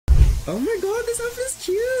Oh my god, this outfit is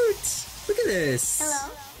cute! Look at this!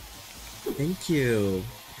 Hello? Thank you.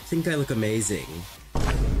 I think I look amazing.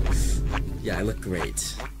 Yeah, I look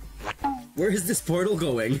great. Where is this portal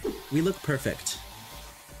going? We look perfect.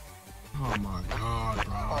 Oh my god,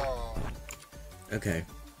 bro. Okay.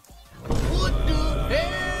 What the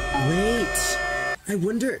hell? Wait! I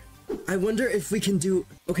wonder if we can do...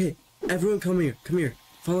 Okay, everyone come here,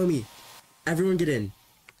 follow me. Everyone get in.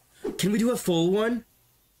 Can we do a full one?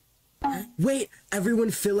 Wait, everyone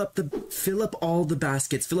fill up all the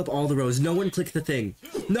baskets, fill up all the rows. No one click the thing.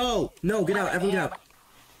 No, get out, everyone get out.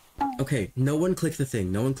 Okay, no one click the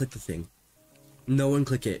thing, no one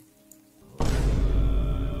click it.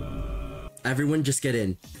 Everyone just get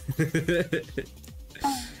in.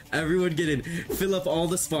 Everyone get in. Fill up all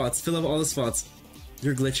the spots,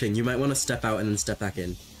 You're glitching, you might want to step out and then step back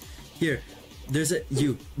in. Here, there's a,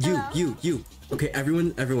 you. Okay,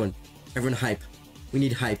 everyone hype. We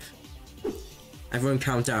need hype. Everyone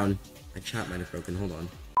count down. My chat might have broken, hold on.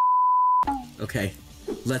 Okay,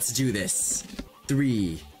 let's do this.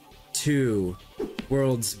 3, 2,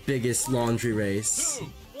 world's biggest laundry race. 2,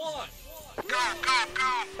 1. Go.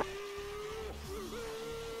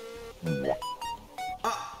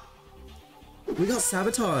 We got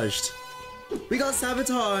sabotaged!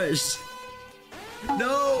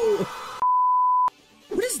 No!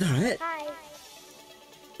 What is that? Hi.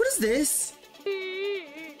 What is this?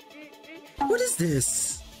 What is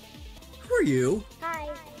this? Who are you? Hi.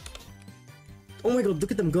 Oh my god,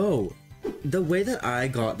 look at them go! The way that I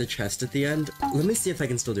got the chest at the end, let me see if I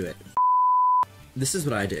can still do it. This is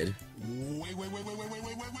what I did. Wait.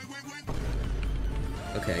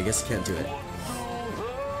 Okay, I guess I can't do it.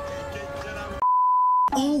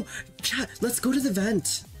 Oh! Chat, let's go to the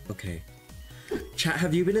vent! Okay. Chat,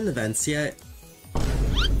 have you been in the vents yet?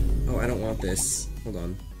 Oh, I don't want this. Hold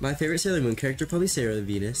on. My favorite Sailor Moon character, probably Sailor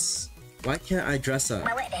Venus. Why can't I dress up?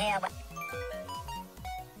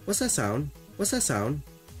 What's that sound?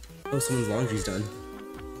 Oh, someone's laundry's done.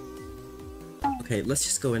 Okay, let's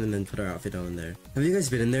just go in and then put our outfit on in there. Have you guys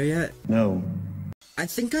been in there yet? No. I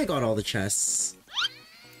think I got all the chests.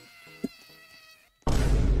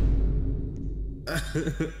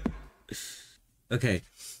 Okay.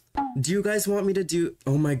 Do you guys want me to do...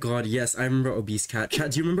 Oh my god, yes, I remember Obese Cat.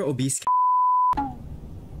 Chat, do you remember Obese Cat?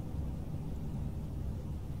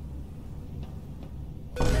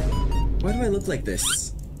 Why do I look like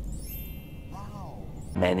this?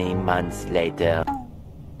 Many months later.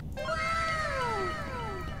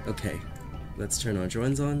 Okay, let's turn our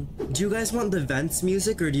drones on. Do you guys want the vents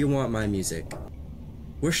music or do you want my music?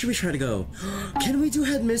 Where should we try to go? Can we do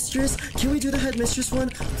Headmistress? Can we do the Headmistress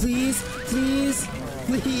one? Please?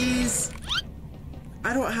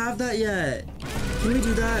 I don't have that yet. Can we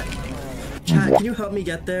do that? Chat, can you help me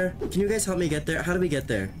get there? Can you guys help me get there? How do we get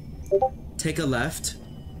there? Take a left.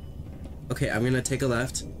 Okay, I'm gonna take a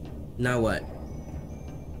left. Now what?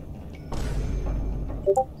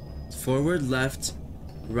 Forward, left,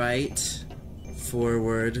 right,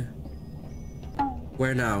 forward.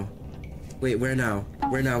 Where now? Wait, where now?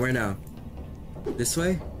 Where now? This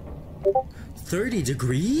way? 30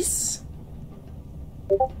 degrees?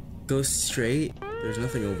 Go straight. There's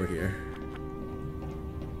nothing over here.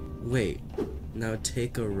 Wait. Now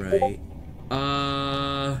take a right.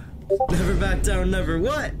 Never back down, never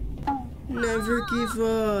what? Never give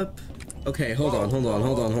up. Okay, hold on.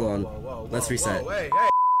 Let's reset.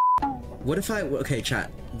 What if I... Okay,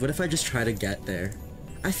 chat. What if I just try to get there?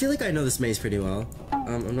 I feel like I know this maze pretty well.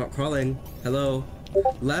 I'm not crawling. Hello?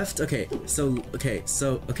 Left? Okay, so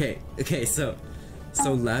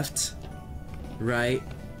left, right,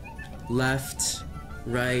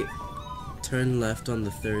 turn left on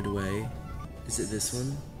the third way. Is it this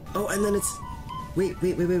one? Oh, and then it's... Wait.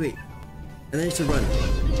 And then it's to run.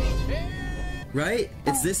 Right?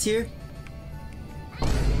 It's this here?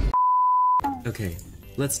 Okay,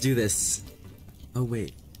 let's do this. Oh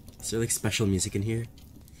wait, is there like special music in here?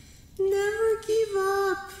 Never give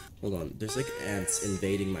up! Hold on, there's like ants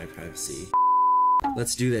invading my privacy.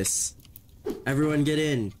 Let's do this. Everyone get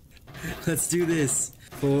in. Let's do this.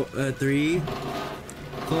 3,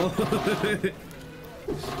 4.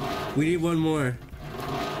 We need one more.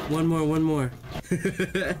 One more.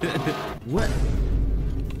 What?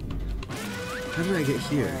 How did I get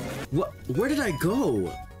here? What? Where did I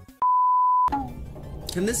go?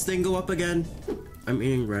 Can this thing go up again? I'm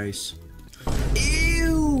eating rice.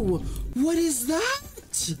 Ew! What is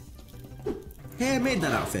that? Hey, I made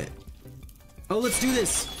that outfit. Oh, let's do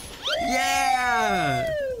this. Yeah!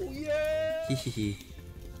 Yeah!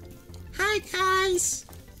 Hi, guys.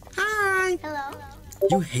 Hi. Hello.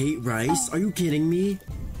 You hate rice? Are you kidding me?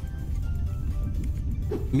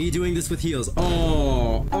 Me doing this with heels.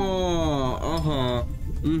 Oh, uh-huh.